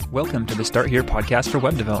Welcome to the Start Here podcast for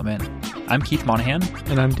web development. I'm Keith Monahan.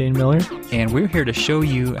 And I'm Dane Miller. And we're here to show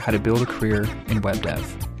you how to build a career in web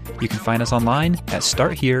dev. You can find us online at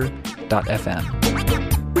starthere.fm.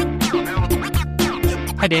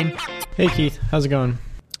 Hi, Dane. Hey, Keith. How's it going?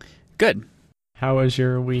 Good. How was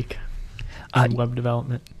your week on web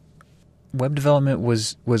development? Web development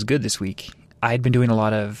was good this week. I'd been doing a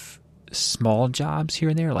lot of small jobs here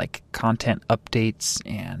and there, like content updates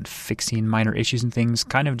and fixing minor issues and things,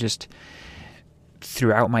 kind of just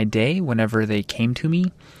throughout my day whenever they came to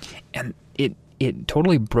me. And it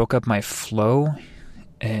totally broke up my flow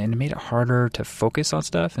and it made it harder to focus on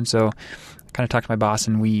stuff. And so I kind of talked to my boss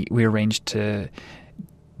and we arranged to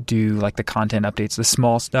do like the content updates, the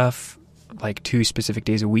small stuff, like 2 specific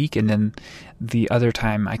days a week. And then the other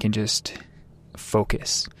time I can just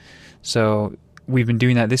focus. So we've been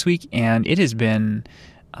doing that this week, and it has been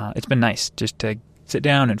it's been nice just to sit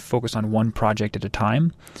down and focus on one project at a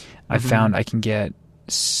time. I found I can get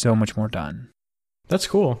so much more done. That's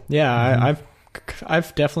cool. Yeah,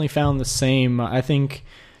 I've definitely found the same. I think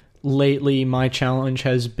lately my challenge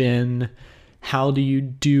has been, how do you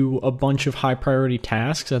do a bunch of high priority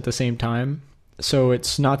tasks at the same time? So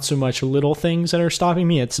it's not so much little things that are stopping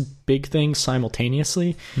me, it's big things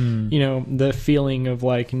simultaneously. You know, the feeling of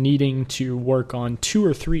like needing to work on 2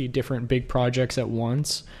 or 3 different big projects at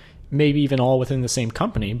once, maybe even all within the same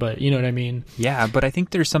company, but you know what I mean? Yeah, but I think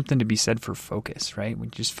there's something to be said for focus, right? We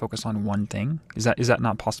just focus on one thing. Is that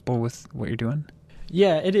not possible with what you're doing?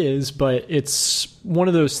 Yeah, it is, but it's one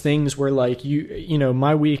of those things where like you know,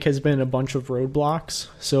 my week has been a bunch of roadblocks.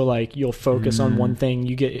 So like you'll focus on one thing,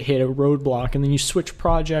 you get hit a roadblock, and then you switch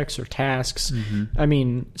projects or tasks. I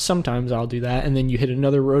mean, sometimes I'll do that, and then you hit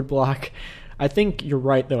another roadblock. I think you're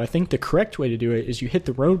right though. I think the correct way to do it is you hit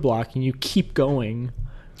the roadblock and you keep going.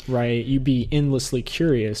 Right, you be endlessly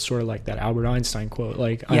curious, sort of like that Albert Einstein quote,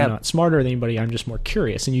 like, I'm not smarter than anybody, I'm just more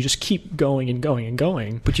curious, and you just keep going and going and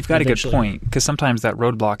going. But you've got a good point, because sometimes that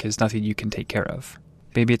roadblock is nothing you can take care of.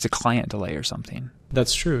 Maybe it's a client delay or something.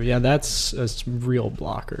 That's true. Yeah, that's a real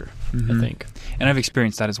blocker, I think. And I've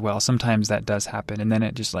experienced that as well. Sometimes that does happen, and then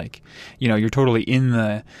it just like, you know, you're totally in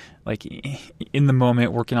the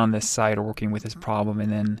moment working on this site or working with this problem,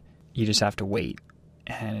 and then you just have to wait.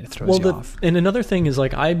 And it throws you off. And another thing is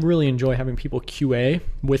like, I really enjoy having people QA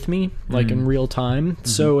with me, like in real time.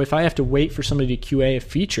 So if I have to wait for somebody to QA a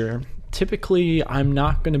feature, typically I'm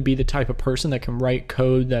not going to be the type of person that can write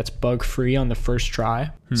code that's bug free on the first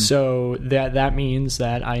try. So that means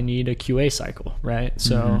that I need a QA cycle, right?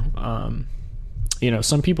 So, you know,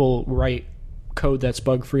 some people write code that's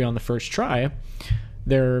bug free on the first try.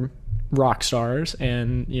 They're rock stars,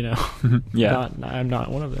 and you know, I'm not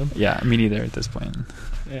one of them. Yeah, me neither at this point.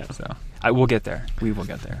 Yeah, so we'll get there. We will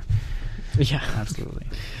get there. Yeah, absolutely.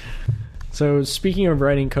 So speaking of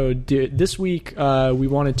writing code, this week we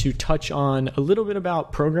wanted to touch on a little bit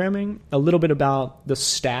about programming, a little bit about the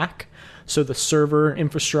stack. So the server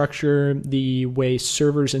infrastructure, the way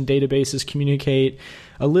servers and databases communicate,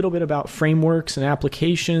 a little bit about frameworks and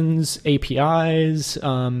applications, APIs,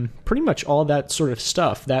 pretty much all that sort of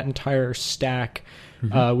stuff, that entire stack.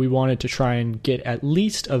 We wanted to try and get at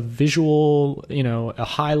least a visual, you know, a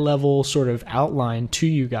high level sort of outline to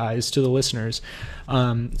you guys, to the listeners,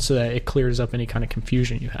 so that it clears up any kind of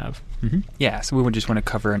confusion you have. Yeah, so we would just want to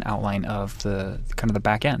cover an outline of the kind of the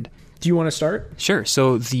back end. Do you want to start? Sure.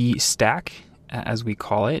 So the stack, as we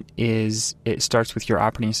call it, it starts with your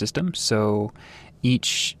operating system. So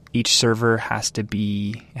each server has to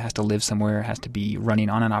live somewhere, has to be running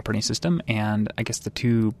on an operating system. And I guess the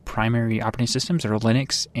 2 primary operating systems are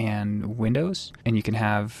Linux and Windows. And you can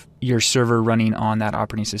have your server running on that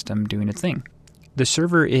operating system doing its thing. The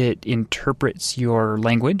server, it interprets your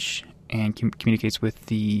language and communicates with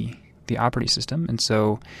the operating system. And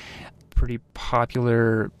so pretty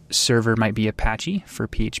popular server might be Apache for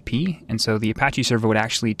PHP, and so the Apache server would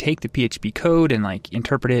actually take the PHP code and like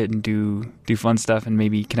interpret it and do fun stuff and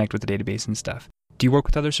maybe connect with the database and stuff. Do you work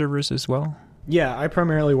with other servers as well? Yeah, I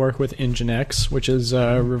primarily work with Nginx, which is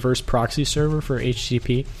a reverse proxy server for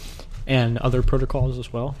HTTP and other protocols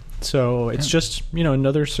as well. So it's just, you know,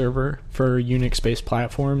 another server for Unix-based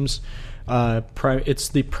platforms. It's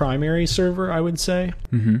the primary server, I would say.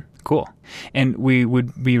 Cool. And we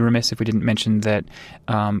would be remiss if we didn't mention that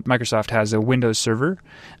Microsoft has a Windows server,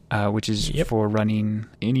 which is for running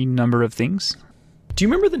any number of things. Do you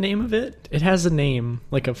remember the name of it? It has a name,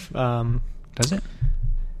 like a... Does it?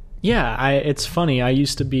 Yeah, it's funny. I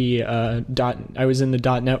used to be I was in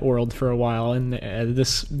the .NET world for a while, and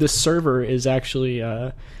this server is actually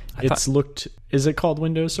is it called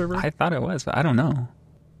Windows Server? I thought it was, but I don't know.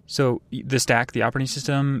 So the stack, the operating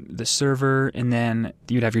system, the server, and then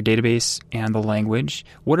you'd have your database and the language.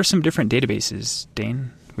 What are some different databases,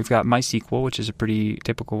 Dane? We've got MySQL, which is a pretty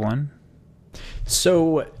typical one.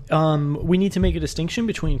 So we need to make a distinction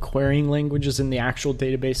between querying languages and the actual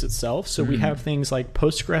database itself. So we have things like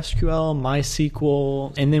PostgreSQL,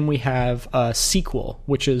 MySQL, and then we have SQL,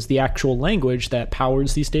 which is the actual language that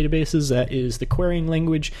powers these databases. That is the querying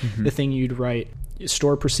language, the thing you'd write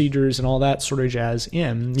store procedures and all that sort of jazz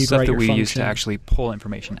in. You'd Stuff write that your we function. use to actually pull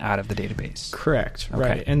information out of the database. Correct, Okay.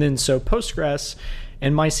 right. And then so Postgres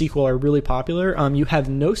and MySQL are really popular. You have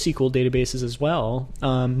NoSQL databases as well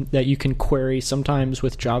that you can query sometimes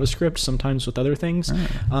with JavaScript, sometimes with other things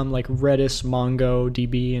like Redis,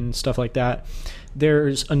 MongoDB, and stuff like that.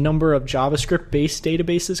 There's a number of JavaScript-based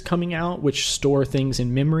databases coming out which store things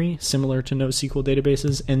in memory, similar to NoSQL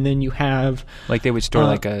databases. And then you have... Like they would store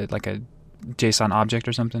like a JSON object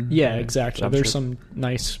or something? Yeah, exactly. JavaScript. There's some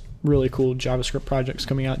nice, really cool JavaScript projects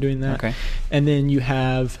coming out doing that. Okay. And then you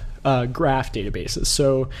have graph databases.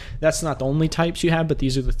 So that's not the only types you have, but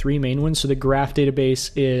these are the three main ones. So the graph database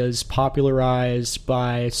is popularized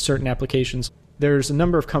by certain applications. There's a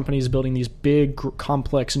number of companies building these big,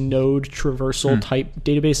 complex node traversal type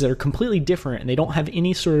databases that are completely different, and they don't have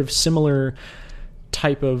any sort of similar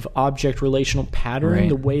type of object relational pattern. Right.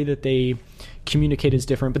 The way that they communicate is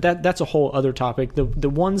different, but that's a whole other topic. The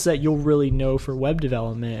ones that you'll really know for web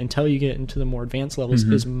development until you get into the more advanced levels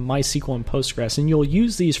is MySQL and Postgres, and you'll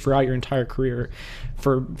use these throughout your entire career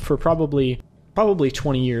for probably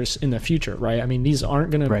 20 years in the future, right? I mean, these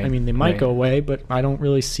aren't going to, I mean, they might go away, but I don't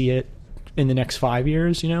really see it in the next 5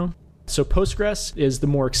 years, you know? So Postgres is the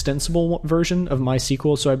more extensible version of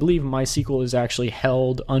MySQL. So I believe MySQL is actually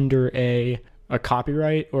held under a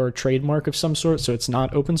copyright or a trademark of some sort, so it's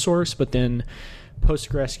not open source, but then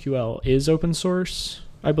PostgreSQL is open source,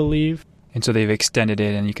 I believe. And so they've extended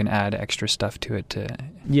it, and you can add extra stuff to it to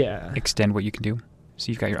extend what you can do.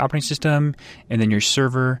 So you've got your operating system, and then your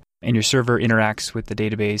server, and your server interacts with the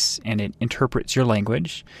database, and it interprets your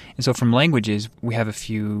language. And so from languages, we have a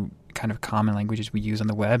few kind of common languages we use on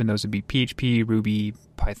the web, and those would be PHP, Ruby,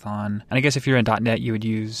 Python. And I guess if you're in .NET, you would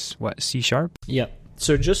use, C#? Yep.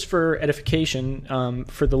 So just for edification,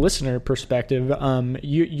 for the listener perspective,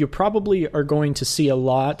 you probably are going to see a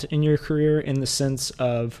lot in your career in the sense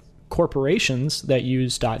of corporations that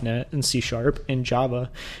use .NET and C# and Java,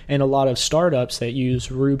 and a lot of startups that use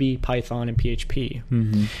Ruby, Python, and PHP,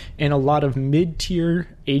 and a lot of mid-tier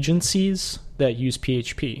agencies that use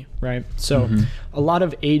PHP, right? So a lot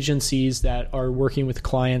of agencies that are working with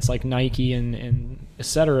clients like Nike and et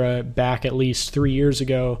cetera back at least 3 years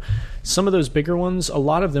ago, some of those bigger ones, a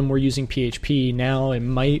lot of them were using PHP. Now it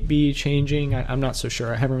might be changing. I'm not so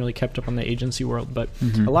sure. I haven't really kept up on the agency world, but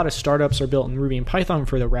a lot of startups are built in Ruby and Python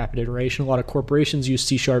for the rapid iteration. A lot of corporations use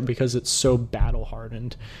C# because it's so battle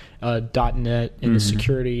hardened. .NET and the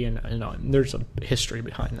security, and there's a history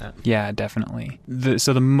behind that. Yeah, definitely.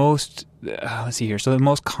 So the most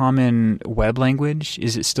common web language,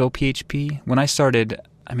 is it still PHP? When I started,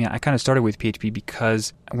 I kind of started with PHP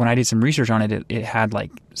because when I did some research on it, it had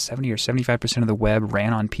like 70 or 75% of the web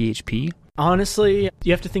ran on PHP. Honestly,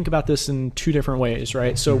 you have to think about this in two different ways,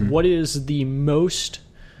 right? So what is the most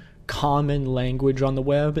common language on the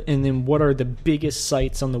web, and then what are the biggest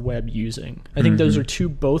sites on the web using? I think those are two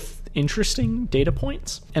both interesting data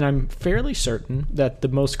points, and I'm fairly certain that the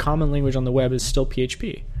most common language on the web is still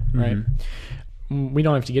PHP, right? We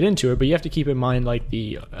don't have to get into it, but you have to keep in mind like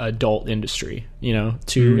the adult industry,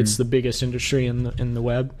 it's the biggest industry in the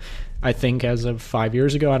web. I think as of 5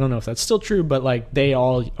 years ago, I don't know if that's still true, but like they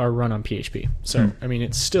all are run on PHP. So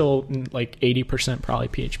it's still like 80% probably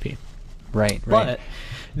PHP. Right. But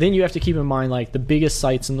then you have to keep in mind, like, the biggest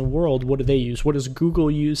sites in the world, what do they use? What does Google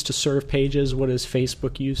use to serve pages? What does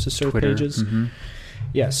Facebook use to serve Twitter. pages?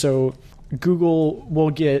 Yeah, so Google will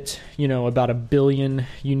get, about 1 billion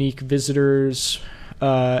unique visitors.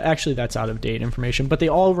 Actually, that's out-of-date information, but they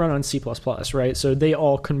all run on C++, right? So they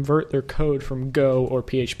all convert their code from Go or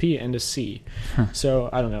PHP into C. So,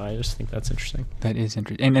 I don't know. I just think that's interesting. That is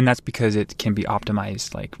interesting. And that's because it can be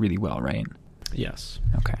optimized, like, really well, right? Yes.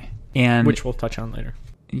 Okay. And which we'll touch on later.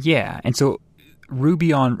 Yeah, and so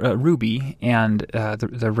Ruby and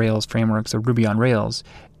the Rails framework, so Ruby on Rails,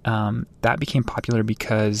 that became popular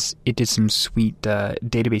because it did some sweet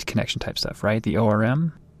database connection type stuff, right? The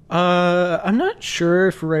ORM. I'm not sure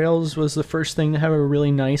if Rails was the first thing to have a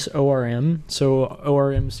really nice ORM. So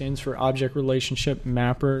ORM stands for Object Relationship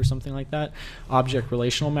Mapper or something like that. Object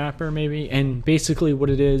Relational Mapper, maybe. And basically what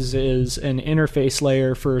it is an interface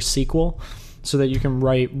layer for SQL, so that you can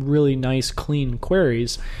write really nice, clean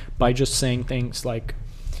queries by just saying things like,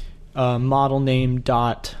 model name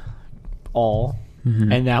dot all.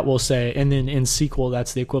 And that will say, and then in SQL,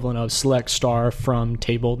 that's the equivalent of select star from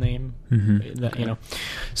table name. You know,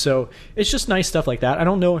 so it's just nice stuff like that. I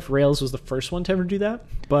don't know if Rails was the first one to ever do that,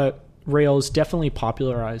 but Rails definitely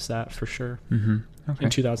popularized that for sure in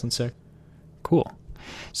 2006. Cool.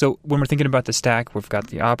 So when we're thinking about the stack, we've got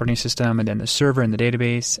the operating system and then the server and the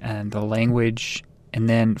database and the language. And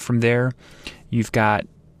then from there, you've got,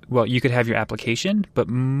 well, you could have your application, but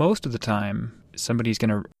most of the time, somebody's going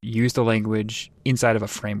to use the language inside of a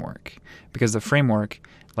framework, because the framework,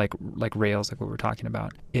 like Rails, like what we're talking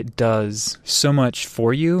about, it does so much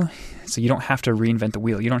for you. So you don't have to reinvent the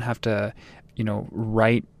wheel. You don't have to,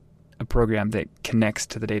 write a program that connects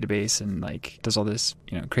to the database and like does all this,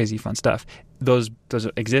 crazy fun stuff. Those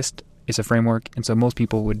exist. It's a framework. And so most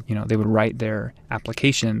people would, they would write their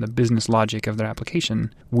application, the business logic of their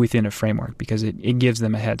application within a framework, because it gives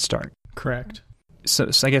them a head start. Correct. So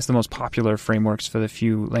I guess the most popular frameworks for the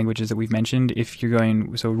few languages that we've mentioned, if you're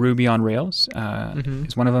going, so Ruby on Rails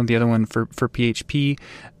is one of them. The other one for PHP,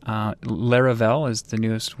 Laravel is the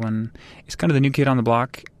newest one. It's kind of the new kid on the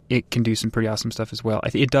block. It can do some pretty awesome stuff as well.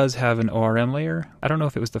 It does have an ORM layer. I don't know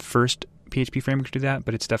if it was the first PHP framework to do that,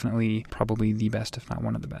 but it's definitely probably the best, if not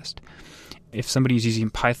one of the best. If somebody's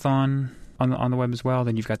using Python on the web as well,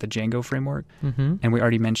 then you've got the Django framework. And we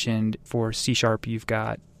already mentioned for C# you've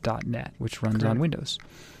got .NET, which runs on Windows,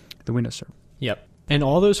 the Windows server. Yep. And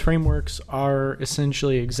all those frameworks are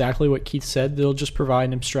essentially exactly what Keith said. They'll just provide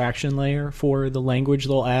an abstraction layer for the language.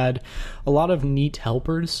 They'll add a lot of neat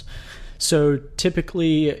helpers. So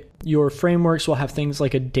typically your frameworks will have things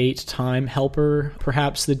like a date-time helper.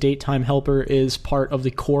 Perhaps the date-time helper is part of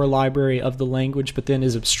the core library of the language, but then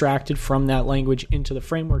is abstracted from that language into the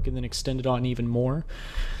framework and then extended on even more.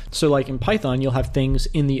 So like in Python, you'll have things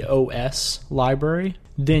in the OS library.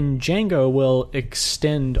 Then Django will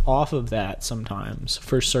extend off of that sometimes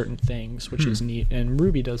for certain things, which is neat. And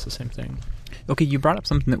Ruby does the same thing. Okay, you brought up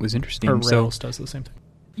something that was interesting. Or Rails does the same thing.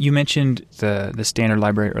 You mentioned the standard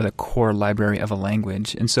library or the core library of a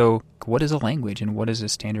language. And so what is a language and what is a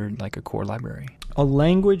standard, like a core library? A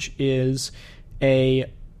language is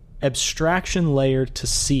a abstraction layer to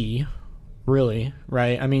C, really,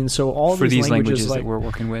 right? I mean, so all for these languages like, that we're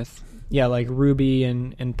working with. Yeah, like Ruby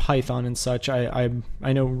and Python and such. I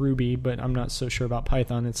know Ruby, but I'm not so sure about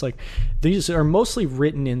Python. It's like these are mostly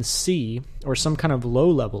written in C or some kind of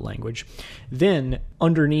low-level language. Then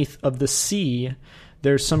underneath of the C,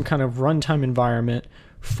 there's some kind of runtime environment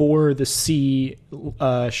for the C#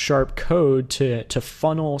 code to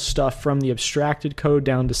funnel stuff from the abstracted code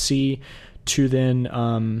down to C to then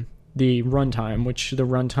the runtime, which the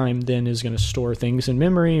runtime then is going to store things in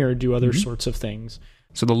memory or do other sorts of things.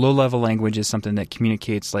 So the low-level language is something that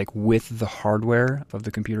communicates like with the hardware of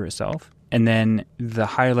the computer itself. And then the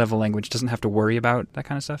higher-level language doesn't have to worry about that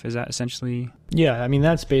kind of stuff. Is that essentially? Yeah, I mean,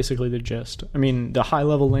 that's basically the gist. I mean, the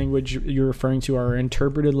high-level language you're referring to are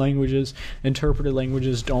interpreted languages. Interpreted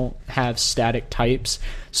languages don't have static types.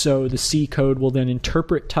 So the C code will then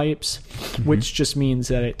interpret types, which just means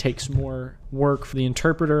that it takes more work for the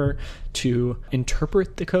interpreter to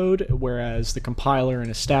interpret the code, whereas the compiler in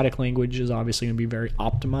a static language is obviously going to be very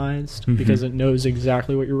optimized because it knows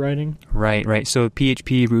exactly what you're writing. Right. So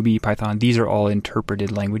PHP, Ruby, Python, these are all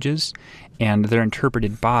interpreted languages, and they're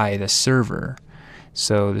interpreted by the server.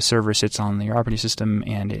 So the server sits on your operating system,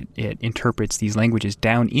 and it interprets these languages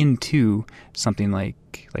down into something like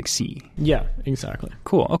C. Yeah, exactly.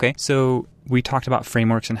 Cool. Okay. So we talked about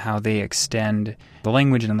frameworks and how they extend the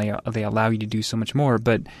language and they allow you to do so much more,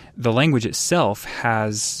 but the language itself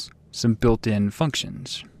has some built-in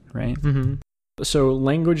functions, right? So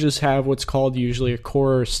languages have what's called usually a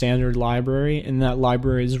core standard library, and that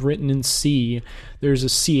library is written in C. There's a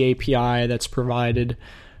C API that's provided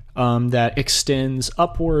that extends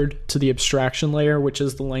upward to the abstraction layer, which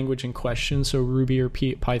is the language in question, so Ruby or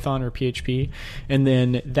Python or PHP, and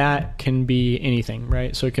then that can be anything,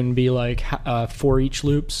 right? So it can be like for each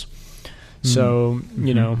loops. So,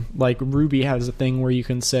 like Ruby has a thing where you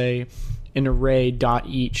can say an array dot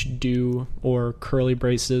each do or curly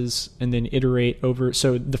braces and then iterate over.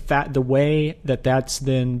 So the way that's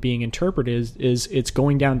then being interpreted is it's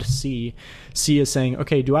going down to C. C is saying,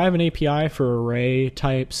 okay, do I have an API for array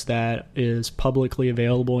types that is publicly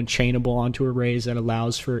available and chainable onto arrays that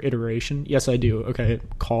allows for iteration? Yes, I do. Okay,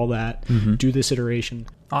 call that. Do this iteration.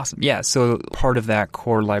 Awesome. Yeah, so part of that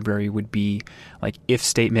core library would be like if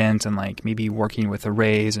statements and like maybe working with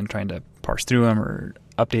arrays and trying to parse through them or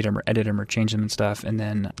update them or edit them or change them and stuff, and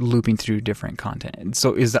then looping through different content. And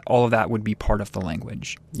so is that all of that would be part of the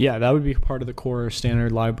language? Yeah, that would be part of the core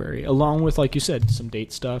standard library, along with, like you said, some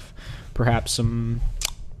date stuff, perhaps some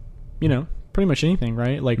pretty much anything,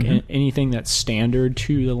 right? Like anything that's standard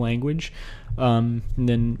to the language. And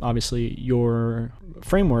then obviously your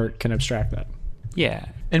framework can abstract that. Yeah.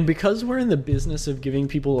 And because we're in the business of giving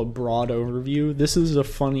people a broad overview, this is a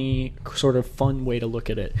funny, sort of fun way to look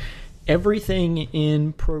at it. Everything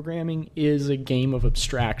in programming is a game of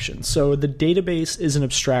abstraction. So the database is an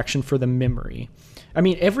abstraction for the memory. I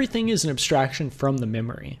mean, everything is an abstraction from the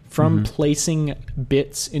memory, from placing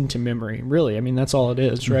bits into memory, really. I mean, that's all it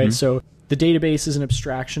is, right? So the database is an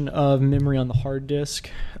abstraction of memory on the hard disk.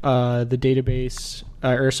 The database,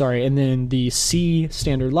 and then the C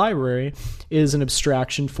standard library is an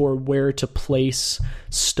abstraction for where to place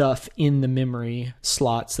stuff in the memory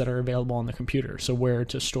slots that are available on the computer. So where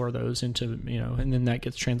to store those into, and then that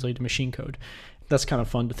gets translated to machine code. That's kind of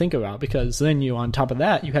fun to think about, because then on top of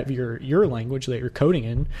that, you have your language that you're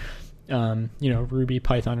coding in, Ruby,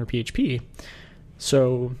 Python, or PHP.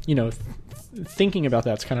 So, thinking about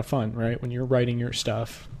that's kind of fun, right? When you're writing your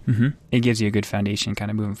stuff. It gives you a good foundation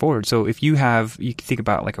kind of moving forward. So if you think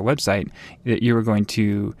about like a website that you were going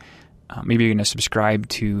to, maybe you're going to subscribe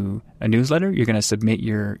to a newsletter, you're going to submit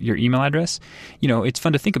your email address. It's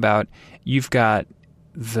fun to think about. You've got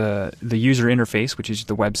the user interface, which is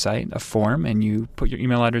the website, a form, and you put your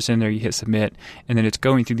email address in there, you hit submit, and then it's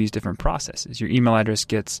going through these different processes. Your email address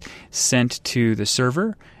gets sent to the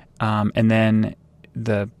server, and then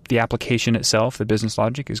the application itself, the business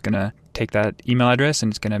logic, is going to take that email address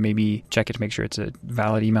and it's going to maybe check it to make sure it's a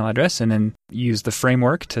valid email address, and then use the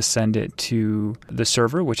framework to send it to the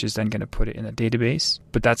server, which is then going to put it in a database.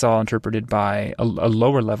 But that's all interpreted by a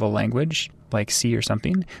lower level language like C or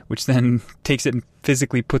something, which then takes it and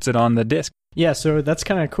physically puts it on the disk. Yeah, so that's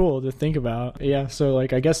kind of cool to think about. Yeah, so I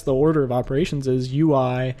guess the order of operations is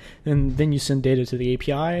UI, and then you send data to the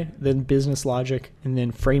API, then business logic, and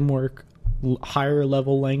then framework, higher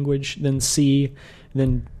level language, then C,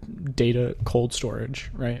 then data cold storage,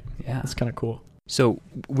 right? Yeah. That's kind of cool. So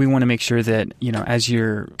we want to make sure that, as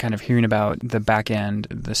you're kind of hearing about the back end,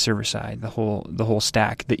 the server side, the whole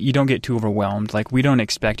stack, that you don't get too overwhelmed. Like, we don't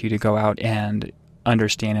expect you to go out and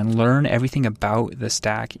understand and learn everything about the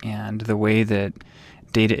stack and the way that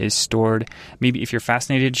data is stored. Maybe if you're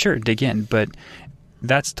fascinated, sure, dig in, but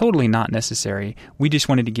that's totally not necessary. We just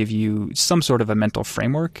wanted to give you some sort of a mental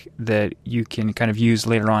framework that you can kind of use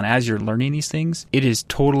later on as you're learning these things. It is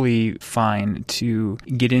totally fine to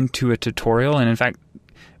get into a tutorial. And in fact,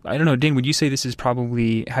 I don't know, Dane, would you say this is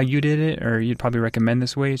probably how you did it, or you'd probably recommend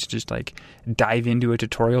this way? It's just like dive into a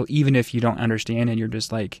tutorial, even if you don't understand and you're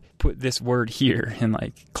just like, put this word here and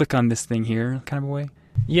like click on this thing here kind of a way?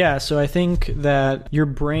 Yeah, so I think that your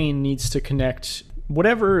brain needs to connect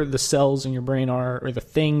whatever the cells in your brain are, or the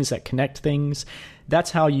things that connect things.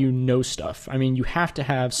 That's how you know stuff. I mean, you have to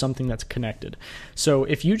have something that's connected. So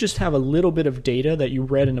if you just have a little bit of data that you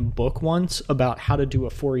read in a book once about how to do a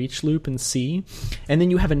for each loop in C, and then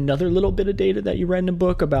you have another little bit of data that you read in a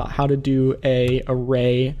book about how to do a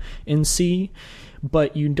array in C,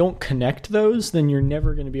 but you don't connect those, then you're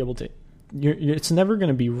never going to be able to, it's never going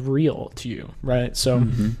to be real to you, right? So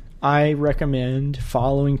I recommend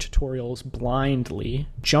following tutorials blindly.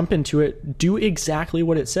 Jump into it. Do exactly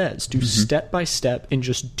what it says. Do step by step and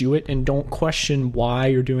just do it, and don't question why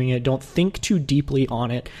you're doing it. Don't think too deeply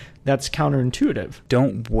on it. That's counterintuitive.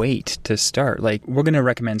 Don't wait to start. Like, we're going to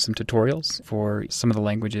recommend some tutorials for some of the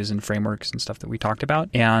languages and frameworks and stuff that we talked about,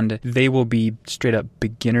 and they will be straight up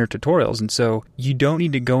beginner tutorials. And so you don't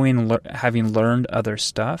need to go in having learned other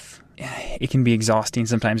stuff. It can be exhausting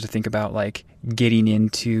sometimes to think about like getting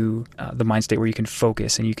into the mind state where you can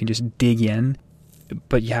focus and you can just dig in,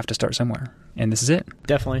 but you have to start somewhere. And this is it.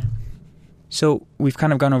 Definitely. So we've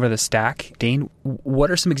kind of gone over the stack. Dane, what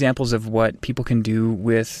are some examples of what people can do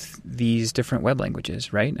with these different web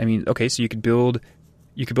languages, right? I mean, okay, so you could build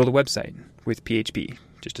a website with PHP,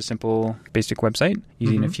 just a simple basic website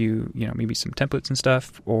using a few, maybe some templates and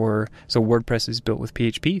stuff. Or so WordPress is built with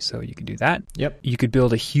PHP, so you could do that. Yep. You could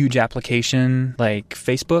build a huge application like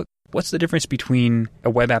Facebook. What's the difference between a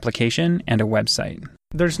web application and a website?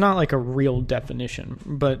 There's not like a real definition,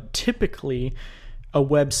 but typically a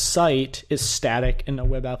website is static and a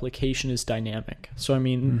web application is dynamic. So, I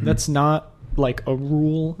mean, that's not like a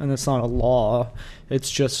rule and it's not a law. It's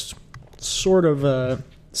just sort of a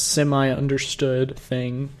semi-understood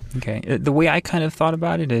thing. Okay. The way I kind of thought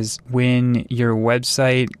about it is when your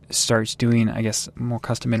website starts doing, I guess, more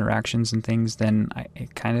custom interactions and things, then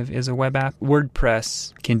it kind of is a web app.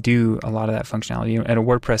 WordPress can do a lot of that functionality, and a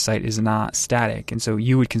WordPress site is not static, and so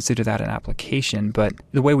you would consider that an application. But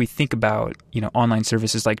the way we think about, online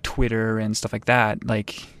services like Twitter and stuff like that,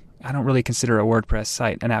 like I don't really consider a WordPress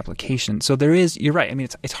site an application. So you're right. I mean,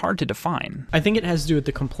 it's hard to define. I think it has to do with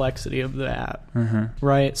the complexity of the app,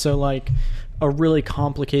 right? So like a really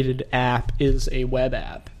complicated app is a web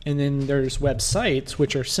app. And then there's websites,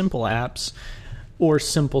 which are simple apps or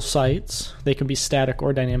simple sites. They can be static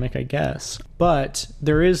or dynamic, I guess. But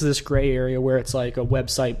there is this gray area where it's like a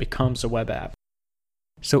website becomes a web app.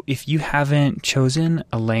 So if you haven't chosen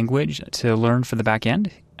a language to learn for the back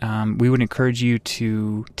end, we would encourage you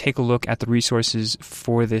to take a look at the resources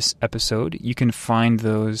for this episode. You can find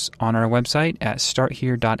those on our website at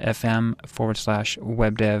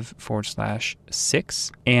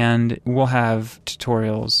starthere.fm/webdev/6. And we'll have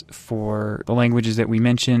tutorials for the languages that we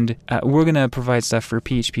mentioned. We're going to provide stuff for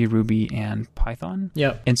PHP, Ruby, and Python.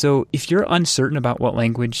 Yep. And so if you're uncertain about what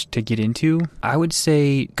language to get into, I would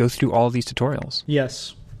say go through all of these tutorials.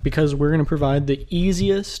 Yes. Because we're going to provide the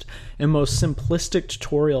easiest and most simplistic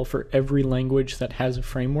tutorial for every language that has a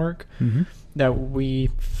framework that we,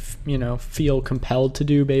 feel compelled to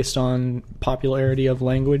do based on popularity of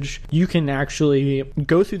language. You can actually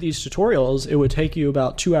go through these tutorials. It would take you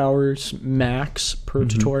about 2 hours max per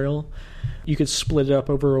tutorial. You could split it up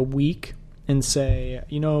over a week and say,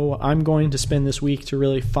 I'm going to spend this week to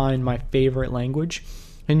really find my favorite language.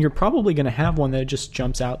 And you're probably going to have one that just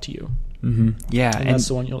jumps out to you. Yeah. And that's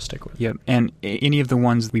the one you'll stick with. Yep. And any of the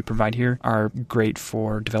ones we provide here are great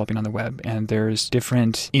for developing on the web. And there's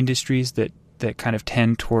different industries that kind of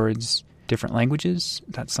tend towards different languages.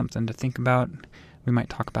 That's something to think about. We might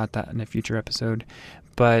talk about that in a future episode.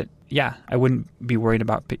 But yeah, I wouldn't be worried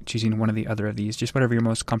about choosing one or the other of these, just whatever you're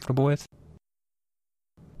most comfortable with.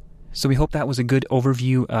 So we hope that was a good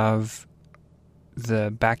overview of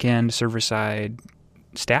the back-end server-side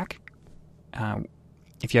stack.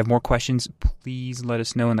 If you have more questions, please let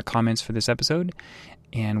us know in the comments for this episode,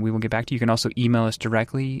 and we will get back to you. You can also email us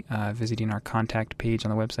directly. Visiting our contact page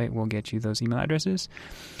on the website will get you those email addresses.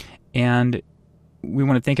 And we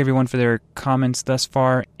want to thank everyone for their comments thus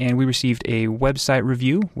far, and we received a website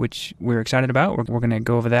review, which we're excited about. We're going to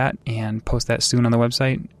go over that and post that soon on the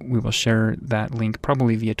website. We will share that link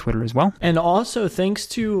probably via Twitter as well. And also, thanks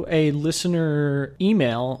to a listener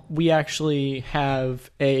email, we actually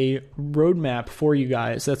have a roadmap for you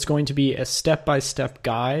guys that's going to be a step-by-step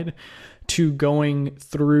guide to going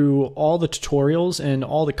through all the tutorials and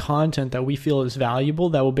all the content that we feel is valuable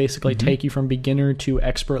that will basically take you from beginner to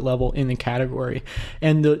expert level in the category.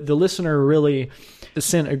 And the listener really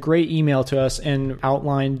sent a great email to us and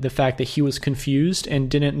outlined the fact that he was confused and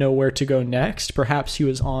didn't know where to go next. Perhaps he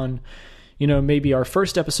was on, maybe our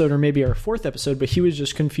first episode or maybe our fourth episode, but he was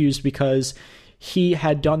just confused because he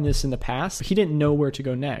had done this in the past. He didn't know where to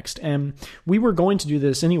go next. And we were going to do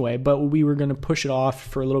this anyway, but we were going to push it off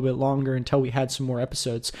for a little bit longer until we had some more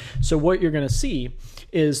episodes. So what you're going to see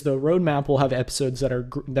is the roadmap will have episodes that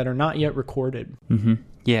are not yet recorded.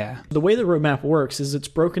 Yeah. The way the roadmap works is it's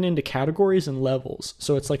broken into categories and levels.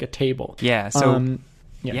 So it's like a table. Yeah. So,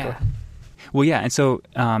 yeah. Well, yeah. And so,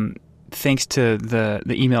 thanks to the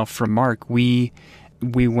email from Mark, we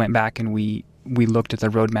went back and we looked at the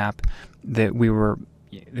roadmap that we're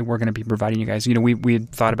going to be providing you guys. We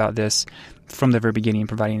had thought about this from the very beginning,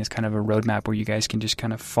 providing this kind of a roadmap where you guys can just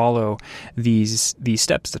kind of follow these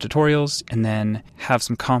steps, the tutorials, and then have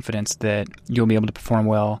some confidence that you'll be able to perform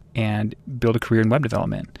well and build a career in web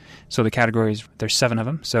development. So the categories, there's 7 of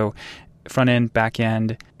them. So front end, back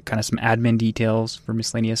end, kind of some admin details for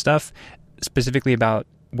miscellaneous stuff, specifically about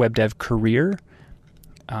web dev career,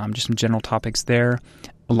 just some general topics there,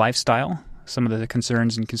 lifestyle, some of the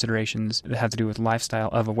concerns and considerations that have to do with lifestyle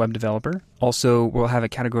of a web developer. Also, we'll have a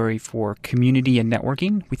category for community and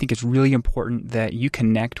networking. We think it's really important that you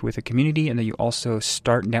connect with a community and that you also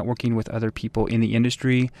start networking with other people in the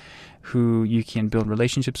industry who you can build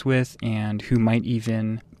relationships with and who might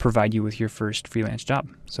even provide you with your first freelance job.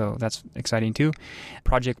 So that's exciting too.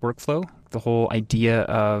 Project workflow. The whole idea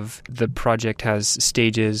of the project has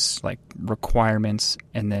stages like requirements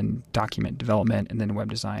and then document development and then web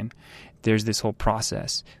design. There's this whole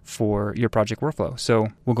process for your project workflow. So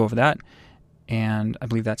we'll go over that. And I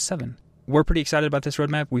believe that's 7. We're pretty excited about this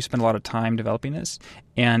roadmap. We spent a lot of time developing this,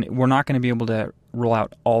 and we're not going to be able to roll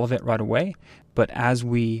out all of it right away. But as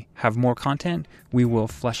we have more content, we will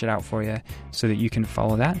flesh it out for you so that you can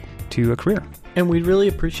follow that to a career. And we'd really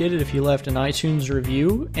appreciate it if you left an iTunes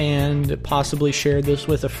review and possibly shared this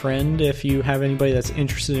with a friend if you have anybody that's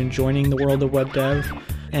interested in joining the world of web dev.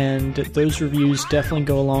 And those reviews definitely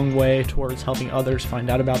go a long way towards helping others find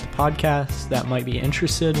out about the podcast that might be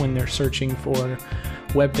interested when they're searching for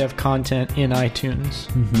web dev content in iTunes.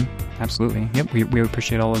 Absolutely. Yep. We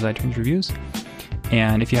appreciate all those iTunes reviews.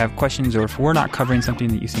 And if you have questions or if we're not covering something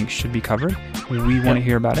that you think should be covered, we want to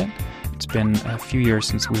hear about it. It's been a few years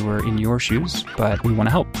since we were in your shoes, but we want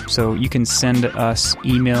to help. So you can send us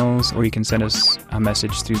emails or you can send us a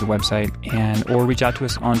message through the website or reach out to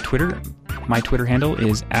us on Twitter. My Twitter handle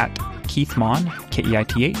is @KeithMon,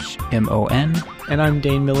 KeithMon. And I'm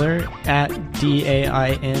Dane Miller @DainMiller.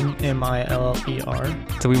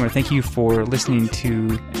 So we want to thank you for listening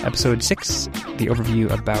to episode 6, the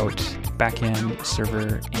overview about backend,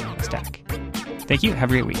 server, and stack. Thank you.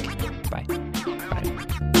 Have a great week. Bye.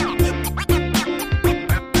 Bye.